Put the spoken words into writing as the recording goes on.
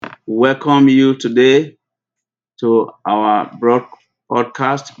welcome you today to our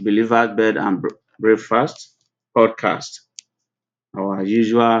podcast, Believers Bed and Breakfast podcast, our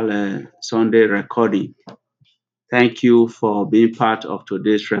usual Sunday recording. Thank you for being part of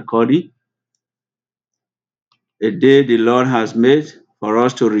today's recording. A day the Lord has made for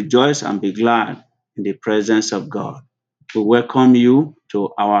us to rejoice and be glad in the presence of God. We welcome you to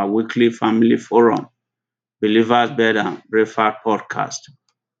our weekly family forum, Believers Bed and Breakfast podcast,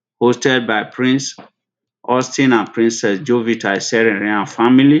 hosted by Prince Austin and Princess Jovita Serere and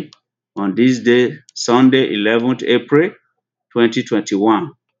family on this day, Sunday, 11th April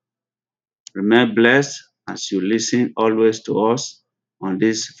 2021. Remain blessed as you listen always to us on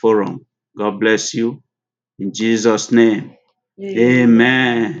this forum. God bless you in Jesus' name.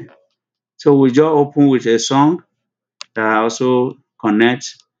 Amen. So we just open with a song that also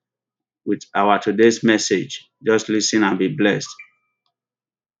connects with our today's message. Just listen and be blessed.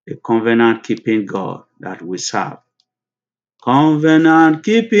 The covenant keeping God that we serve. Covenant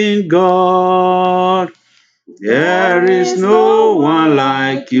keeping God, there is no one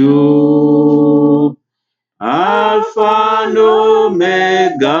like you. Alpha and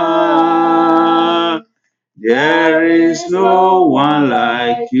Omega, there is no one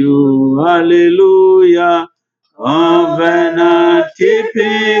like you. Hallelujah. Covenant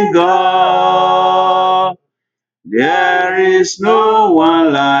keeping God, there is no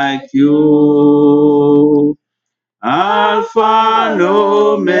one like you. Alpha and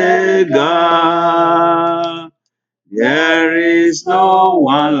Omega, there is no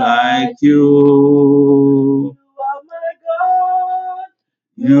one like you.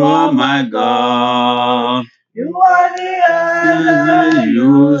 You are my God. You are the I I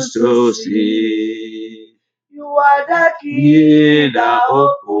used to see. You are the He key that that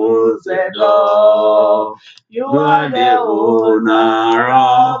opens opens the the door. door. You You are are the owner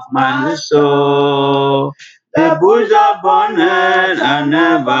of my soul. The bush that burneth and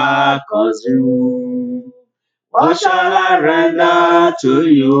never consumed. What shall I render to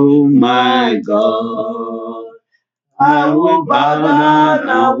you, my God? I will bow down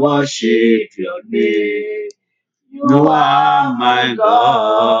and worship your name. You are my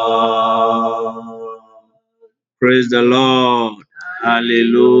God. Praise the Lord.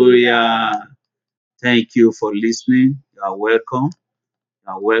 Hallelujah. Thank you for listening. You are welcome.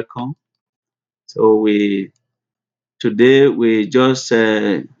 You are welcome. So today we just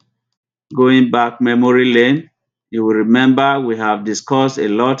going back memory lane. You will remember we have discussed a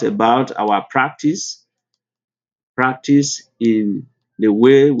lot about our practice in the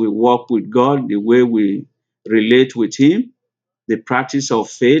way we walk with God, the way we relate with Him, the practice of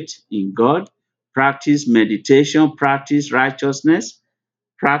faith in God, practice meditation, practice righteousness,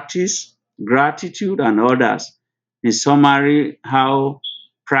 practice gratitude, and others. In summary, how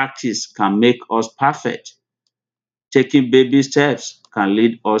practice can make us perfect. Taking baby steps can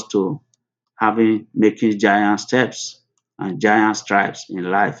lead us to making giant steps and giant strides in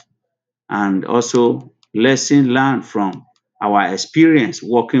life. And also, lesson learned from our experience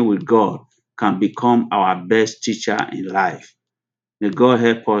working with God can become our best teacher in life. May God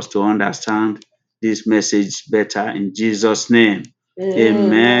help us to understand this message better in Jesus' name.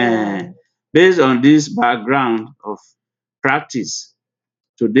 Amen. Based on this background of practice,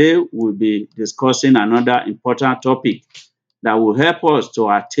 today we'll be discussing another important topic that will help us to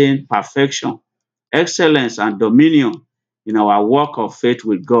attain perfection, excellence, and dominion in our walk of faith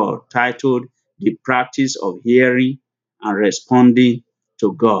with God, titled The Practice of Hearing and Responding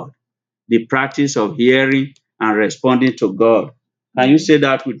to God. The practice of hearing and responding to God. Can you say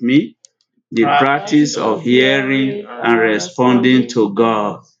that with me? The practice of hearing and responding to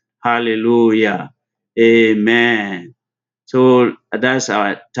God. Hallelujah. Amen. So that's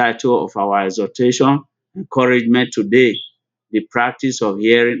our title of our exhortation, encouragement today. The practice of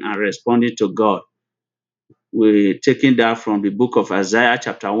hearing and responding to God. We're taking that from the book of Isaiah,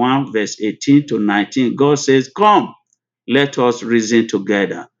 chapter 1, verse 18 to 19. God says, "Come, let us reason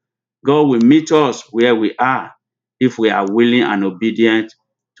together." God will meet us where we are if we are willing and obedient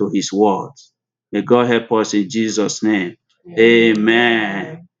to His words. May God help us in Jesus' name.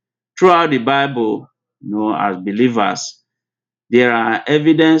 Amen. Throughout the Bible, as believers, there are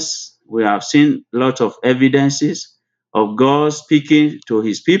evidence. We have seen a lot of evidences of God speaking to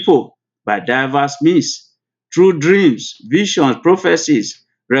His people by diverse means, through dreams, visions, prophecies,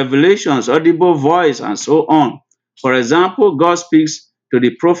 revelations, audible voice, and so on. For example, God speaks to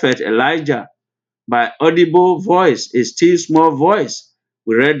the prophet Elijah by audible voice, a still small voice.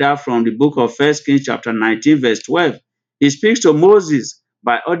 We read that from the book of 1 Kings chapter 19, verse 12. He speaks to Moses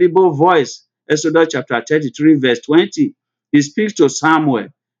by audible voice, Exodus chapter 33, verse 20. He speaks to Samuel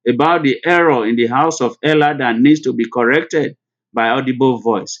about the error in the house of Eli that needs to be corrected by audible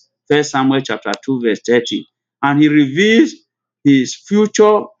voice. 1 Samuel chapter 2, verse 30. And he reveals his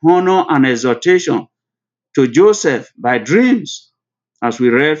future honor and exaltation to Joseph by dreams, as we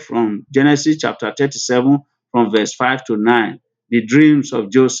read from Genesis chapter 37, from verse 5 to 9, the dreams of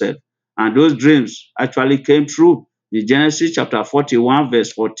Joseph. And those dreams actually came true in Genesis chapter 41,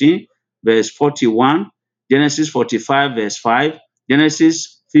 verse 14, verse 41, Genesis 45, verse 5,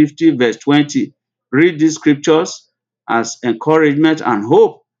 Genesis 50, verse 20. Read these scriptures as encouragement and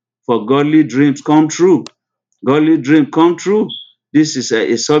hope for godly dreams come true. Godly dream come true. This is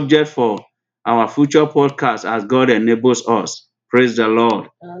a subject for our future podcast as God enables us. Praise the Lord.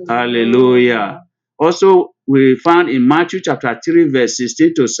 Hallelujah. Also, we found in Matthew chapter 3, verse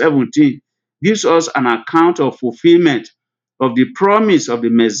 16 to 17, gives us an account of fulfillment of the promise of the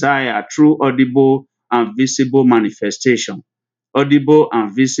Messiah through audible and visible manifestation. Audible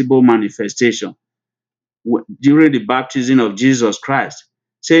and visible manifestation during the baptism of Jesus Christ,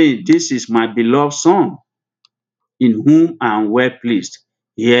 saying, "This is my beloved Son, in whom I am well pleased.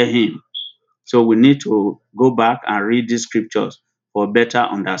 Hear him." So we need to go back and read these scriptures for better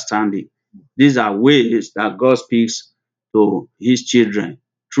understanding. These are ways that God speaks to his children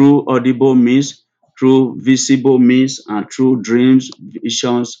through audible means, through visible means, and through dreams,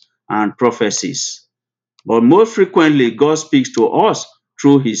 visions, and prophecies. But most frequently, God speaks to us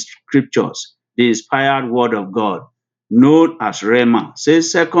through his scriptures, the inspired word of God, known as Rhema.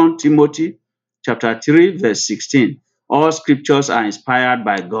 Says 2 Timothy chapter 3, verse 16. All scriptures are inspired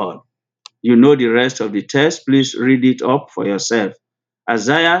by God. You know the rest of the text. Please read it up for yourself.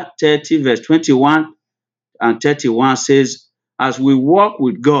 Isaiah 30, verse 21 and 31 says, "As we walk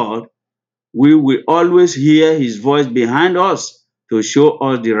with God, we will always hear his voice behind us to show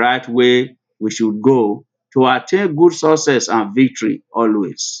us the right way we should go to attain good success and victory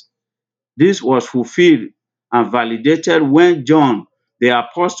always." This was fulfilled and validated when John, the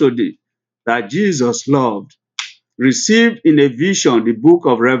apostle that Jesus loved, received in a vision the book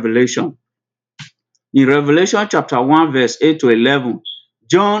of Revelation. In Revelation chapter 1, verse 8 to 11,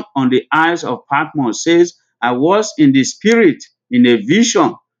 John on the eyes of Patmos says, "I was in the spirit in a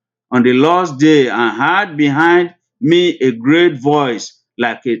vision on the Lord's day and heard behind me a great voice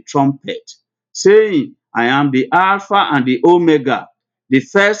like a trumpet, saying, I am the Alpha and the Omega, the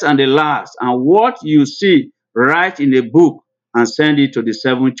first and the last. And what you see, write in a book and send it to the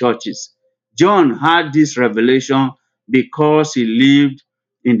seven churches." John had this revelation because he lived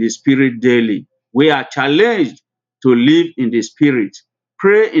in the Spirit daily. We are challenged to live in the Spirit,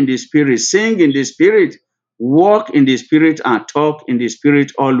 pray in the Spirit, sing in the Spirit, walk in the Spirit, and talk in the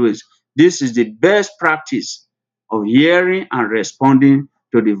Spirit always. This is the best practice of hearing and responding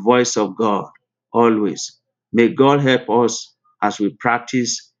to the voice of God always. May God help us as we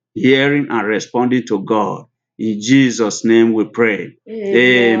practice hearing and responding to God. In Jesus' name we pray.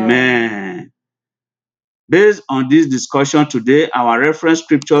 Amen. Based on this discussion today, our reference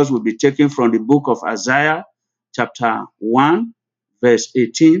scriptures will be taken from the book of Isaiah, chapter 1, verse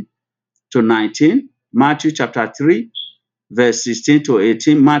 18 to 19, Matthew chapter 3, verse 16 to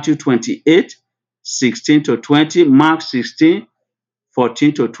 18, Matthew 28, 16 to 20, Mark 16,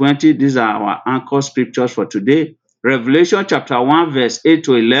 14 to 20. These are our anchor scriptures for today. Revelation chapter 1, verse 8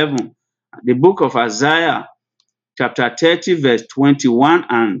 to 11, the book of Isaiah, chapter 30, verse 21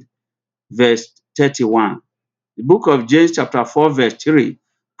 and verse 31. The book of James chapter 4, verse 3.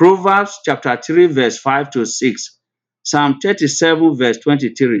 Proverbs chapter 3, verse 5 to 6. Psalm 37, verse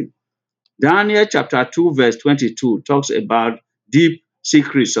 23. Daniel chapter 2, verse 22 talks about deep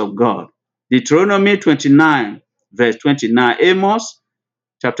secrets of God. Deuteronomy 29, verse 29. Amos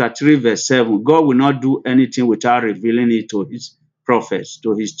chapter 3, verse 7. God will not do anything without revealing it to his prophets,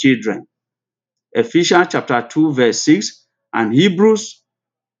 to his children. Ephesians chapter 2, verse 6. And Hebrews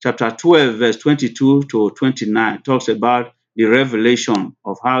chapter 12, verse 22 to 29 talks about the revelation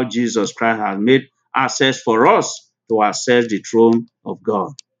of how Jesus Christ has made access for us to access the throne of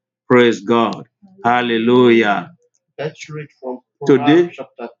God. Praise God. Hallelujah. Let's read from Today, Proverbs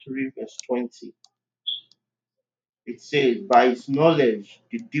chapter 3, verse 20. It says, "By his knowledge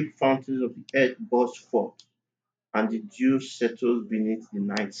the deep fountains of the earth burst forth, and the dew settles beneath the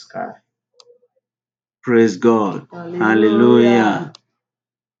night sky." praise God. Hallelujah.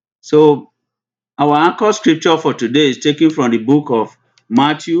 So, our anchor scripture for today is taken from the book of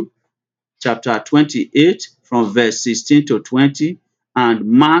Matthew, chapter 28, from verse 16 to 20, and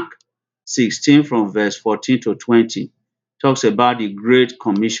Mark 16, from verse 14 to 20. Talks about the Great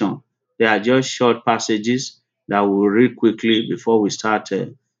Commission. They are just short passages that we'll read quickly before we start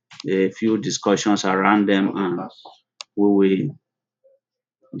a few discussions around them, and we will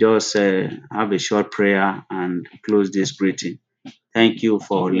just have a short prayer and close this greeting. Thank you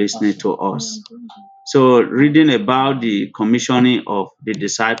for listening to us. So, reading about the commissioning of the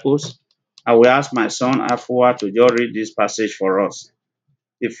disciples, I will ask my son Afua to just read this passage for us.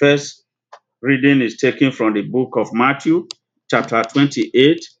 The first reading is taken from the book of Matthew, chapter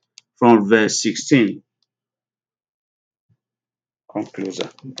 28, from verse 16. Come closer.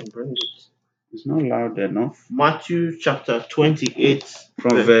 You can bring it. It's not loud enough. Matthew chapter 28,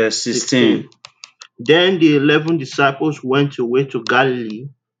 From verse 16. Then the 11 disciples went away to Galilee,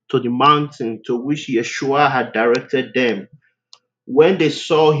 to the mountain to which Yeshua had directed them. When they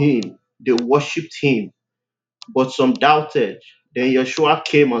saw him, they worshipped him, but some doubted. Then Yeshua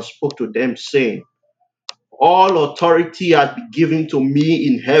came and spoke to them, saying, All authority has been given to me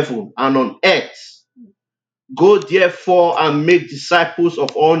in heaven and on earth. Go therefore and make disciples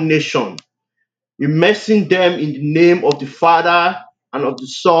of all nations, immersing them in the name of the Father and of the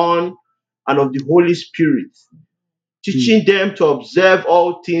Son and of the Holy Spirit, teaching them to observe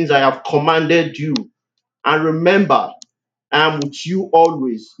all things I have commanded you. And remember, I am with you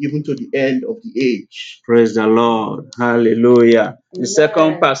always, even to the end of the age. Praise the Lord. Hallelujah. The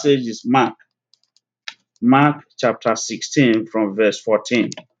second passage is Mark. Mark chapter 16 from verse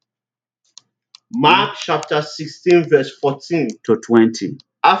 14 Mark chapter 16, verse 14. to 20.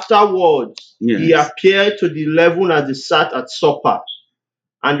 Afterwards, he Yes. appeared to the 11 as they sat at supper,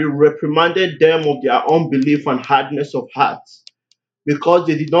 and he reprimanded them of their unbelief and hardness of heart, because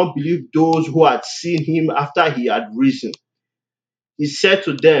they did not believe those who had seen him after he had risen. He said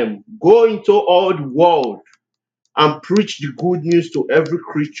to them, Go into all the world and preach the good news to every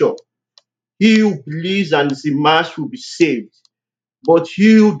creature. He who believes and is immersed will be saved, but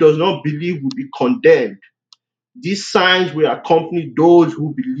he who does not believe will be condemned. These signs will accompany those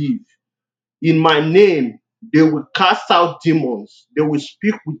who believe. In my name, they will cast out demons. They will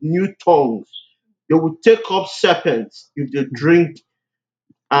speak with new tongues. They will take up serpents if they drink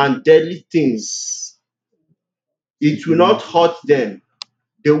and deadly things. It will not hurt them.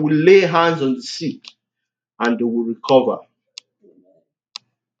 They will lay hands on the sick and they will recover.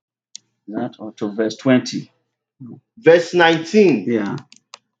 That or to verse 20. Verse 19. Yeah.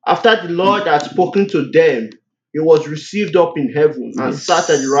 After the Lord had spoken to them, he was received up in heaven and Yes. sat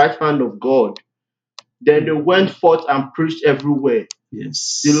at the right hand of God. Then they went forth and preached everywhere,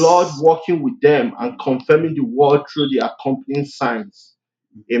 Yes. the Lord walking with them and confirming the word through the accompanying signs.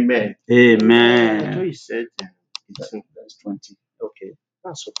 Amen. I thought Amen. you said 18. Verse 20. Okay.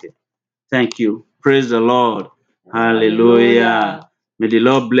 That's okay. Thank you. Praise the Lord. Hallelujah. May the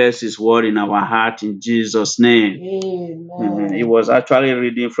Lord bless his word in our heart in Jesus' name. He was actually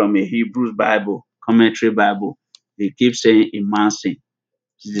reading from a Hebrew Bible, commentary Bible. He keeps saying immersing.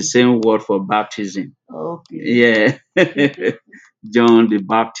 It's the same word for baptism. Okay. Yeah. John the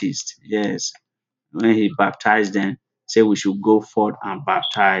Baptist. Yes. When he baptized them, say we should go forth and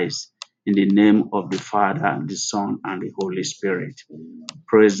baptize in the name of the Father, the Son, and the Holy Spirit.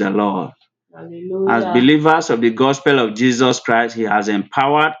 Praise the Lord. Hallelujah. As believers of the gospel of Jesus Christ, he has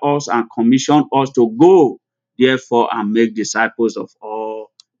empowered us and commissioned us to go, therefore, and make disciples of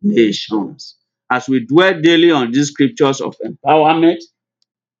all nations. As we dwell daily on these scriptures of empowerment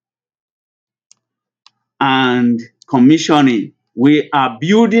and commissioning, we are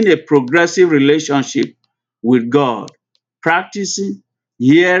building a progressive relationship with God, practicing,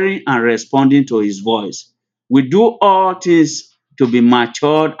 hearing, and responding to his voice. We do all things to be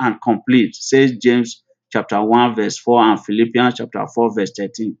matured and complete, says James chapter 1, verse 4, and Philippians chapter 4, verse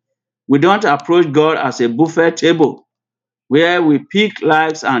 13. We don't approach God as a buffet table where we pick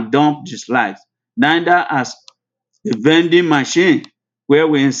likes and dump dislikes, neither as a vending machine where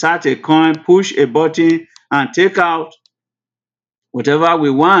we insert a coin, push a button, and take out whatever we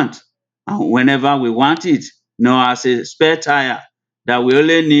want and whenever we want it, nor as a spare tire that we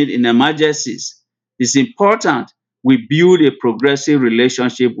only need in emergencies. It's important we build a progressive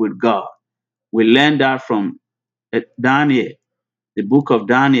relationship with God. We learn that from Daniel. The book of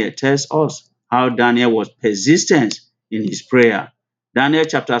Daniel tells us how Daniel was persistent in his prayer. Daniel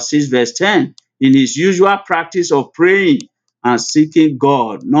chapter 6, verse 10, in his usual practice of praying and seeking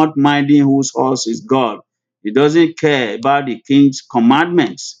God, not minding whose horse is God. He doesn't care about the king's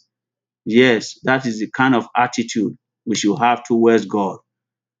commandments. Yes, that is the kind of attitude we should have towards God.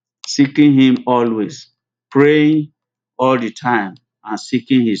 Seeking him always, praying all the time, and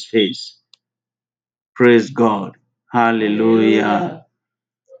seeking his face. Praise God. Hallelujah.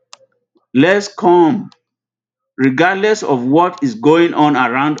 Let's come, regardless of what is going on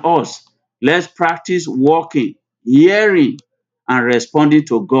around us. Let's practice walking, hearing, and responding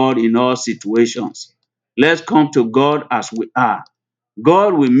to God in all situations. Let's come to God as we are.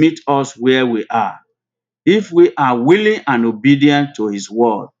 God will meet us where we are if we are willing and obedient to his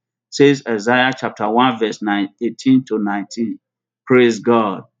word, says Isaiah chapter 1 verse 18 to 19. Praise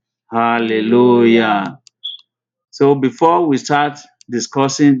God. Hallelujah. So before we start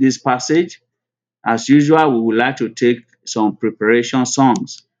discussing this passage, as usual, we would like to take some preparation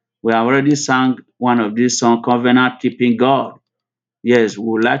songs. We have already sang one of these songs, Covenant Keeping God. Yes, we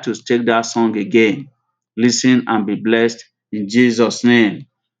would like to take that song again. Listen and be blessed in Jesus' name.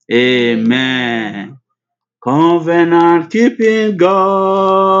 Amen. Covenant keeping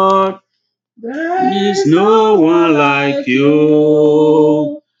God, there is no one like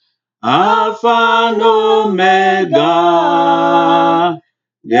you. Alpha and Omega,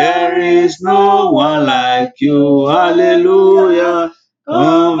 there is no one like you. Hallelujah.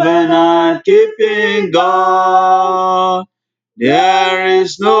 Covenant keeping God, there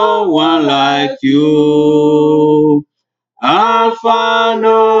is no one like you. Alpha and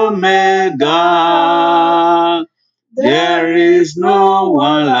Omega, there is no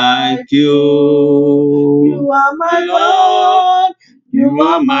one like you. You are my God. You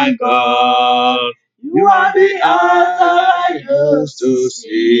are my God. You are the answer I used to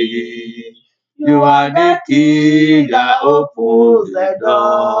see. You are the key that opens the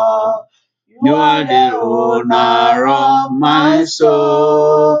door. You are the owner of my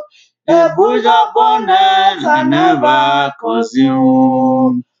soul. The bush upon earth can never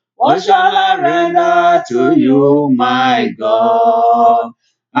consume. What shall I render to you, my God?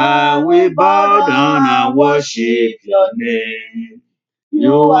 I will bow down and worship your name.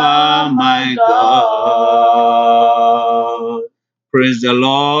 You are my God. Praise the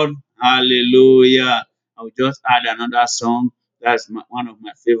Lord. Hallelujah. I'll just add another song. That's one of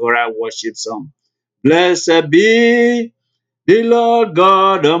my favorite worship songs. Blessed be the Lord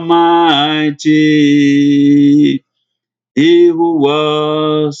God Almighty, he who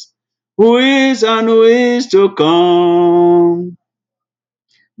was, who is, and who is to come.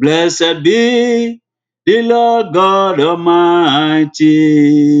 Blessed be the Lord God Almighty,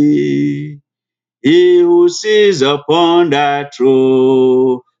 he who sits upon that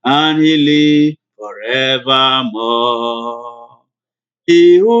throne, and he lives forevermore.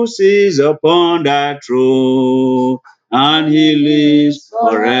 He who sits upon that throne, and he lives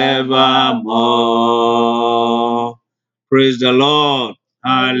forevermore. Praise the Lord.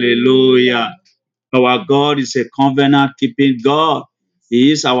 Hallelujah. Our God is a covenant keeping God.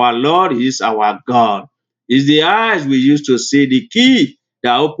 He is our Lord. He is our God. It's the eyes we use to see, the key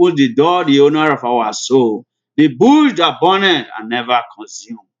that opens the door, the owner of our soul, the bush that burneth and never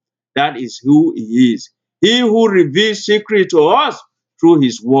consumed. That is who he is. He who reveals secret to us through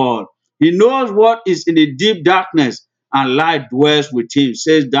his word. He knows what is in the deep darkness, and light dwells with him,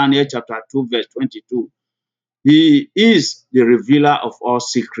 says Daniel chapter 2, verse 22. He is the revealer of all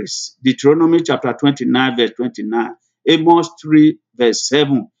secrets. Deuteronomy chapter 29, verse 29. Amos 3, verse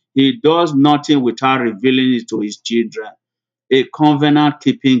 7. He does nothing without revealing it to his children. A covenant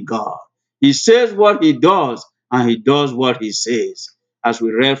keeping God. He says what he does, and he does what he says. As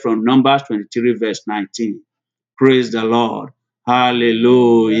we read from Numbers 23, verse 19. Praise the Lord.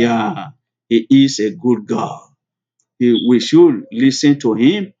 Hallelujah. He is a good God. We should listen to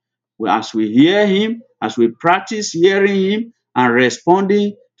him. As we hear him, as we practice hearing him and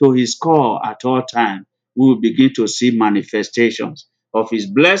responding to his call at all times, we will begin to see manifestations of his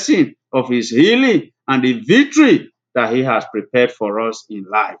blessing, of his healing, and the victory that he has prepared for us in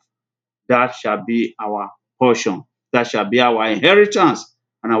life. That shall be our portion. That shall be our inheritance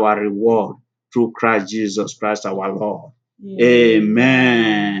and our reward through Christ Jesus Christ our Lord.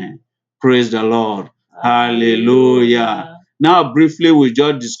 Amen. Praise the Lord. Hallelujah. Now, briefly, we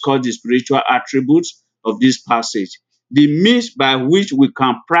just discuss the spiritual attributes of this passage, the means by which we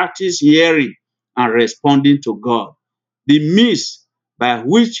can practice hearing and responding to God, the means by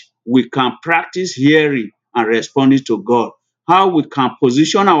which we can practice hearing and responding to God, how we can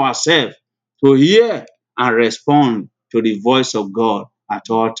position ourselves to hear and respond to the voice of God at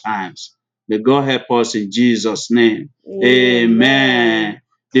all times. May God help us in Jesus' name. Amen.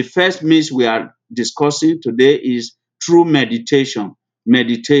 The first means we are discussing today is through meditation.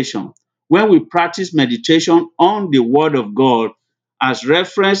 Meditation. When we practice meditation on the word of God, as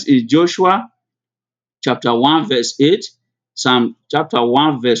referenced in Joshua chapter 1, verse 8, Psalm chapter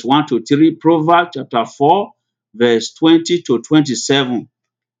 1, verse 1 to 3, Proverbs chapter 4, verse 20 to 27,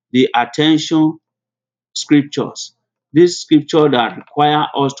 the attention scriptures. This scripture that require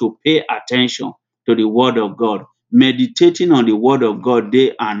us to pay attention to the word of God, meditating on the word of God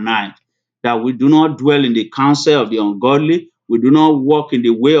day and night, that we do not dwell in the counsel of the ungodly, We do not walk in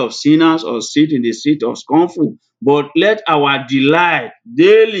the way of sinners or sit in the seat of scornful, but let our delight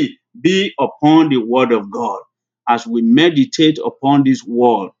daily be upon the word of God. As we meditate upon this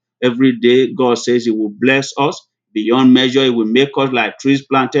word every day, God says He will bless us beyond measure. He will make us like trees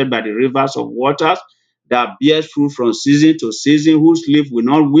planted by the rivers of waters that bears fruit from season to season, whose leaf will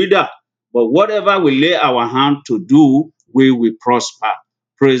not wither. But whatever we lay our hand to do, we will prosper.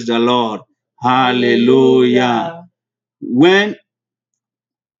 Praise the Lord. Hallelujah. Hallelujah. When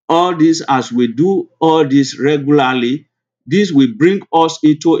all this, as we do all this regularly, this will bring us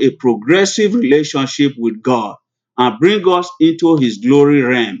into a progressive relationship with God and bring us into His glory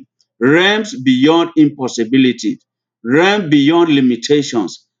realm, realms beyond impossibility, realm beyond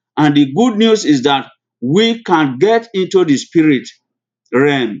limitations. And the good news is that we can get into the spirit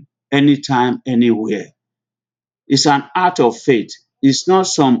realm anytime, anywhere. It's an act of faith. It's not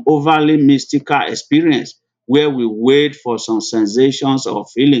some overly mystical experience where we wait for some sensations or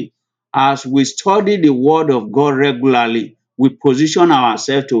feeling. As we study the Word of God regularly, we position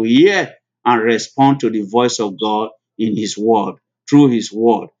ourselves to hear and respond to the voice of God in His Word, through His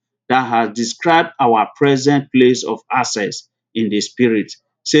Word, that has described our present place of access in the Spirit,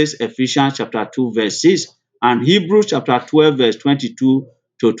 says Ephesians chapter 2, verse 6, and Hebrews chapter 12, verse 22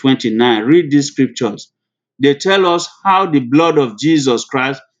 to 29. Read these scriptures. They tell us how the blood of Jesus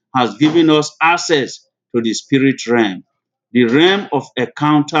Christ has given us access to the spirit realm, the realm of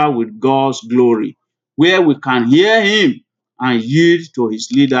encounter with God's glory, where we can hear Him and yield to His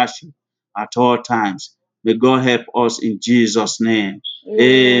leadership at all times. May God help us in Jesus' name.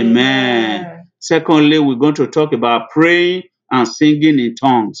 Amen. Amen. Secondly, we're going to talk about praying and singing in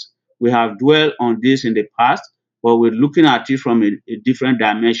tongues. We have dwelt on this in the past, but we're looking at it from a different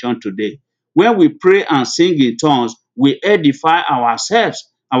dimension today. When we pray and sing in tongues, we edify ourselves,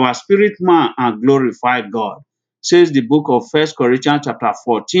 our spirit man, and glorify God. Says the book of 1 Corinthians chapter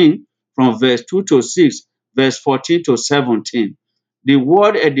 14, from verse 2 to 6, verse 14 to 17. The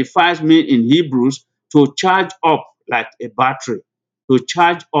word edifies me in Hebrews to charge up like a battery, to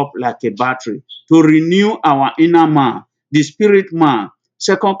charge up like a battery, to renew our inner man, the spirit man.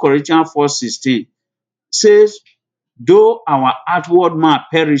 2 Corinthians 4:16 says, though our outward man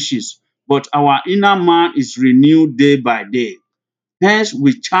perishes, but our inner man is renewed day by day. Hence,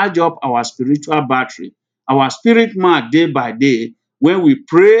 we charge up our spiritual battery, our spirit man day by day when we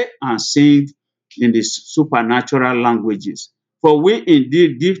pray and sing in the supernatural languages. For we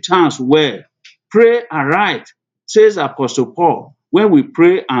indeed give thanks well, pray and write, says Apostle Paul, when we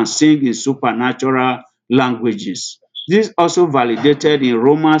pray and sing in supernatural languages. This also validated in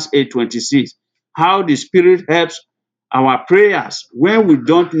Romans 8:26, how the Spirit helps our prayers when we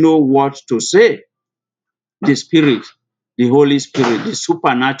don't know what to say. The Spirit, the Holy Spirit, the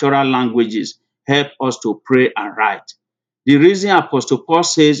supernatural languages help us to pray and write. The reason Apostle Paul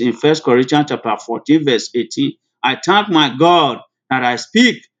says in 1 Corinthians chapter 14, verse 18, I thank my God that I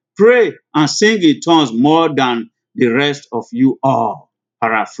speak, pray, and sing in tongues more than the rest of you all.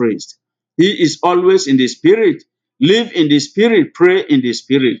 Paraphrased. He is always in the Spirit. Live in the Spirit, pray in the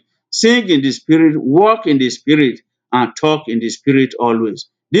Spirit, sing in the Spirit, walk in the Spirit, and talk in the Spirit always.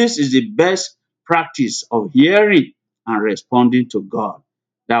 This is the best practice of hearing and responding to God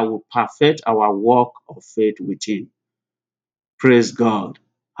that will perfect our walk of faith with Him. Praise God.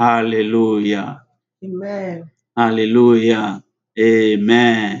 Hallelujah. Amen. Hallelujah.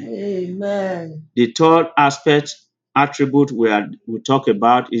 Amen. Amen. The third aspect, attribute we talk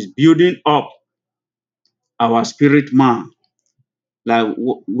about is building up our spirit man, like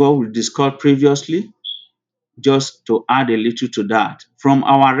what we discussed previously, just to add a little to that. From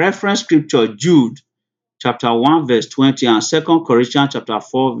our reference scripture, Jude chapter 1, verse 20, and 2 Corinthians chapter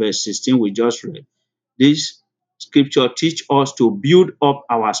 4, verse 16, we just read. This scripture teach us to build up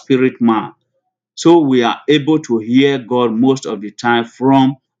our spirit man, so we are able to hear God most of the time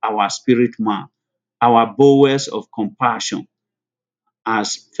from our spirit man, our bowels of compassion,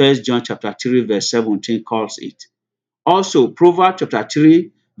 as 1 John chapter 3, verse 17 calls it. Also, Proverbs chapter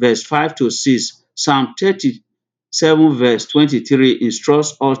 3, verse 5 to 6, Psalm 37, verse 23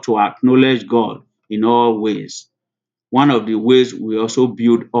 instructs us to acknowledge God in all ways. One of the ways we also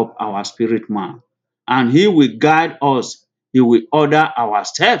build up our spirit man. And He will guide us, He will order our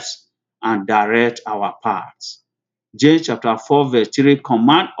steps and direct our paths. James chapter 4, verse 3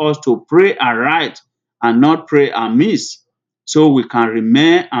 command us to pray aright and not pray amiss, so we can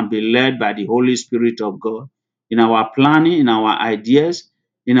remain and be led by the Holy Spirit of God in our planning, in our ideas,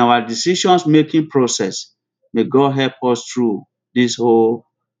 in our decisions making process. May God help us through this whole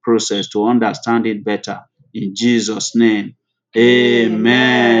process to understand it better. In Jesus' name, Amen.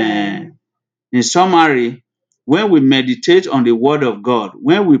 amen. In summary, when we meditate on the word of God,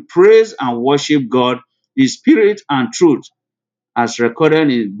 when we praise and worship God in spirit and truth, as recorded in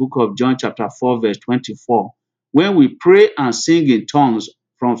the book of John chapter 4 verse 24, when we pray and sing in tongues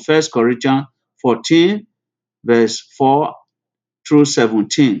from 1 Corinthians 14 verse 4 through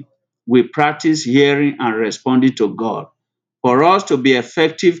 17, we practice hearing and responding to God. For us to be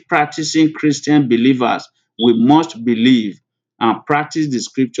effective practicing Christian believers, we must believe and practice the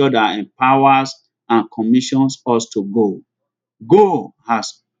scripture that empowers and commissions us to go. Go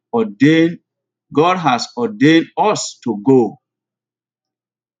has ordained, God has ordained us to go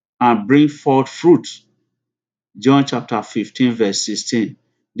and bring forth fruit. John chapter 15 verse 16.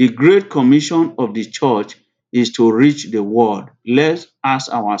 The great commission of the church is to reach the world. Let's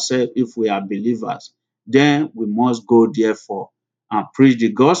ask ourselves if we are believers. Then we must go therefore and preach the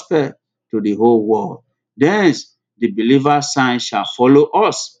gospel to the whole world. Then the believer's sign shall follow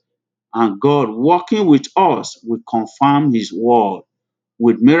us, and God working with us will confirm his word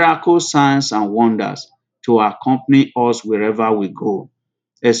with miracles, signs, and wonders to accompany us wherever we go.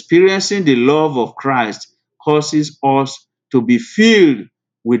 Experiencing the love of Christ causes us to be filled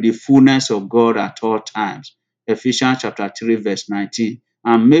with the fullness of God at all times. Ephesians chapter 3 verse 19,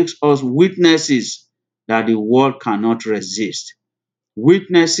 and makes us witnesses that the world cannot resist.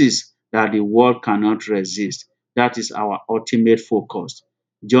 Witnesses that the world cannot resist. That is our ultimate focus.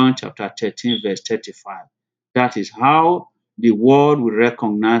 John chapter 13 verse 35. That is how the world will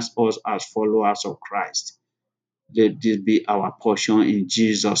recognize us as followers of Christ. Let this be our portion in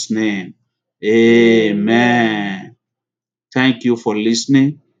Jesus' name. Amen. Thank you for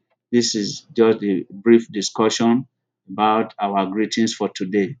listening. This is just a brief discussion about our greetings for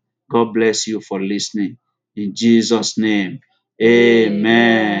today. God bless you for listening. In Jesus' name.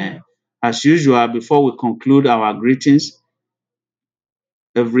 Amen. As usual, before we conclude our greetings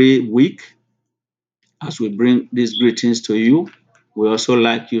every week, as we bring these greetings to you, we also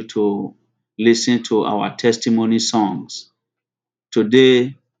like you to listen to our testimony songs.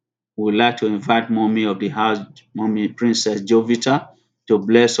 Today, we would like to invite Mommy of the house, Mommy Princess Jovita, to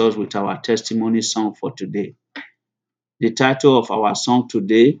bless us with our testimony song for today. The title of our song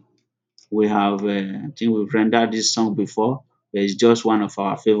today, we have, I think we've rendered this song before, but it's just one of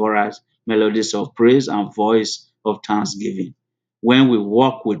our favorite melodies of praise and voice of thanksgiving. When we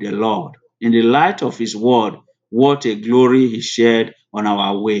walk with the Lord, in the light of His word, what a glory He shared on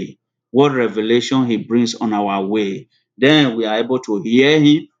our way, what revelation He brings on our way. Then we are able to hear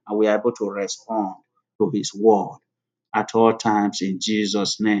Him and we are able to respond to His word at all times in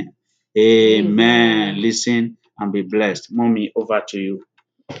Jesus' name. Amen. Listen and be blessed. Mommy, over to you.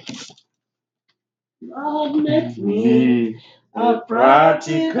 Lord, make me a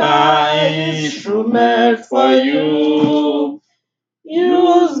practical instrument for you.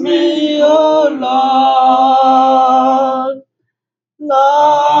 Use me, oh Lord.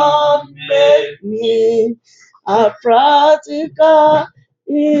 Lord, make me a practical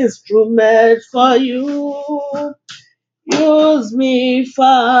instrument for you. Use me,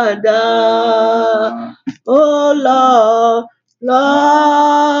 Father. Oh Lord,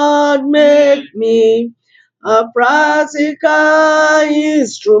 Lord, make me a practical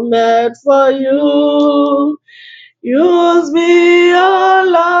instrument for you. Use me, oh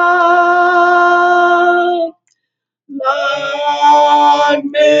Lord. Lord,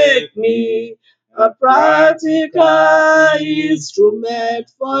 make me a practical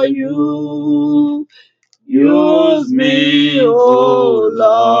instrument for you. Use me, oh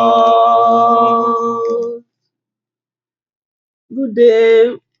Lord. Good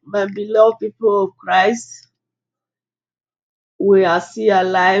day, my beloved people of Christ. We are still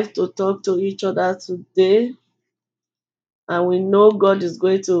alive to talk to each other today, and we know God is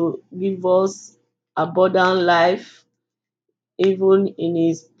going to give us abundant life, even in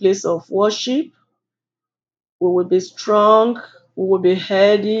His place of worship. We will be strong, we will be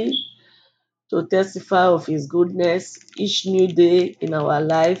healthy to testify of His goodness each new day in our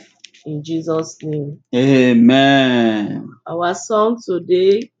life, in Jesus' name. Amen. Our song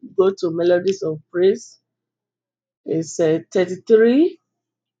today, Go to Melodies of Praise, is 33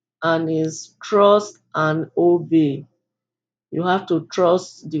 and is Trust and Obey. You have to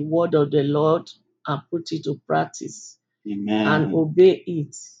trust the word of the Lord and put it to practice and Amen. obey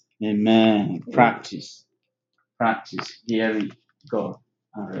it. Amen. Practice hearing God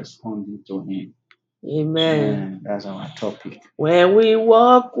and responding to Him. Amen. That's our topic. When we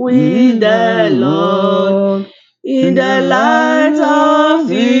walk with the Lord in the light of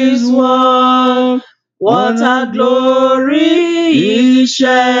His word, what a glory He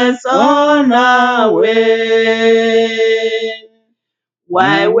sheds on our way.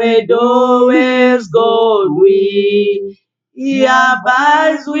 while we doers good we. He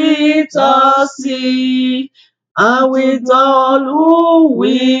abides with us, and with all who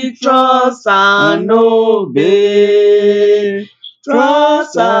we trust and obey.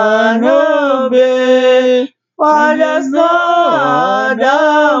 Trust and obey, for there's no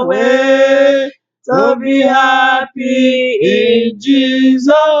other way to be happy in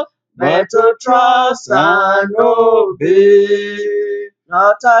Jesus, but to trust and obey.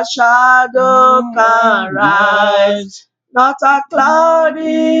 Not a shadow can rise, not a cloud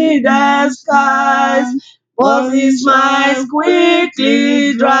in the skies, but His might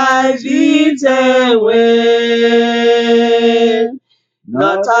quickly drive it away.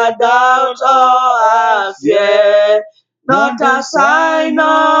 Not a doubt or a fear, not a sign or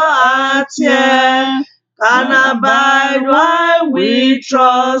a tear, can abide while we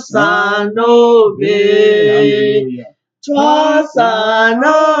trust and obey. Hallelujah. Trust and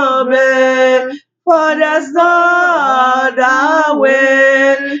obey, for there's no other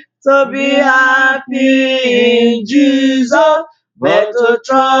way to be happy in Jesus, but to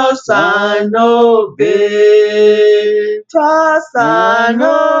trust and obey. Trust and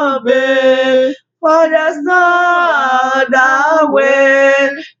obey, for there's no other way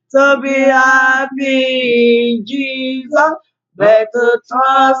to be happy in Jesus, but to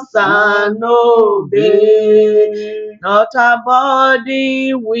trust and obey. Not a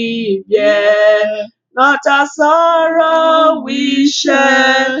body we bear, not a sorrow we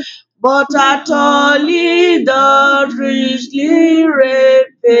share, but at all He doth richly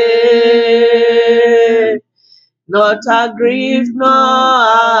repay. Not a grief nor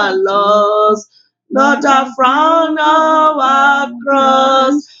a loss, not a frown nor a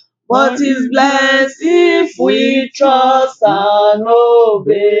cross, but is blessed if we trust and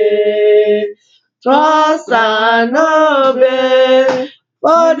obey. Trust and obey,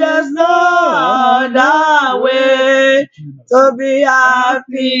 for there's no other way to be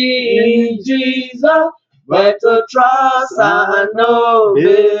happy in Jesus, but to trust and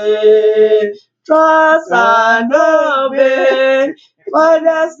obey. Trust and obey, for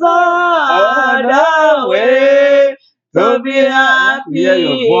there's no other way to be happy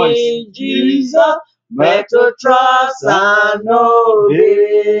in Jesus, but to trust and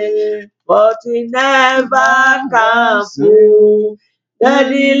obey. But we never can prove the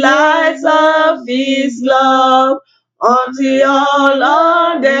delights of His love until all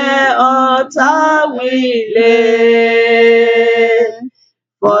on the altar we lay.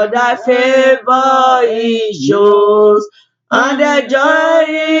 For thy favor He shows, and the joy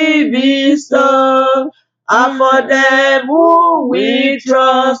He bestows, are for them who we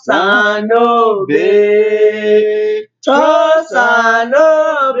trust and obey. Trust and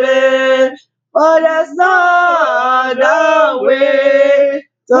obey, for there's no other way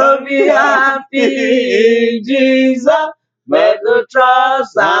to be happy in Jesus, but to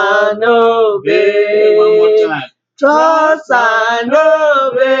trust and obey. One more time. Trust and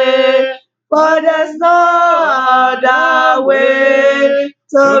obey, for there's no other way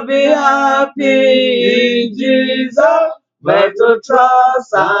to be happy in Jesus, but to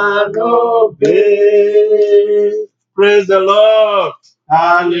trust and obey. Praise the Lord.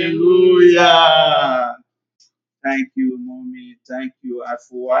 Hallelujah. Thank you, Mommy. Thank you,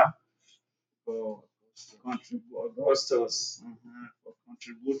 Afua, for Augustus, for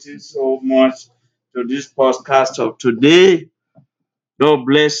contributing so much to this podcast of today. God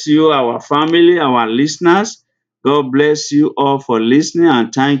bless you, our family, our listeners. God bless you all for listening,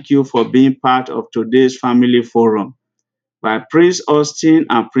 and thank you for being part of today's family forum. By Prince Austin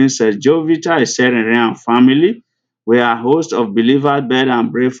and Princess Jovita Eserere and family, we are hosts of Believer Bed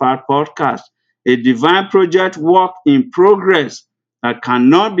and Breakfast podcast, a divine project work in progress that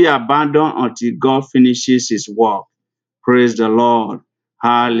cannot be abandoned until God finishes His work. Praise the Lord.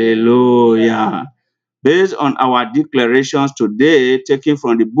 Hallelujah. Based on our declarations today, taken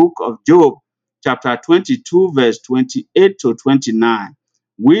from the book of Job, chapter 22, verse 28 to 29,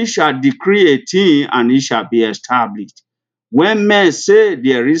 we shall decree a thing and it shall be established. When men say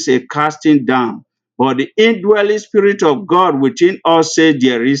there is a casting down, but the indwelling Spirit of God within us says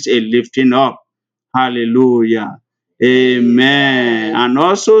there is a lifting up. Hallelujah. Amen. And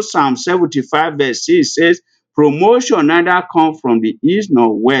also Psalm 75 verse 6 says, promotion neither comes from the east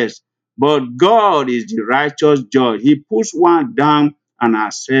nor west, but God is the righteous judge. He puts one down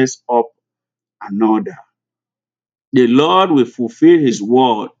and sets up another. The Lord will fulfill His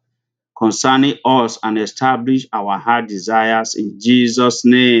word concerning us and establish our heart desires in Jesus'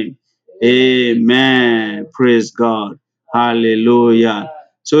 name. Amen. Praise God. Hallelujah.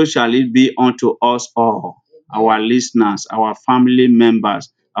 So shall it be unto us all. our listeners, our family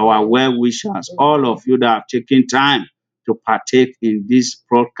members, our well-wishers, all of you that have taken time to partake in this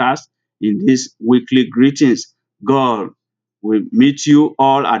broadcast, in these weekly greetings. God will meet you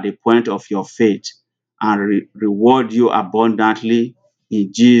all at the point of your faith and reward you abundantly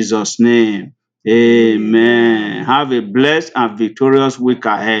in Jesus' name. Amen. Have a blessed and victorious week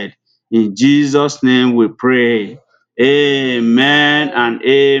ahead. In Jesus' name we pray. Amen and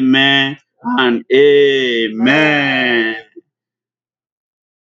amen and amen.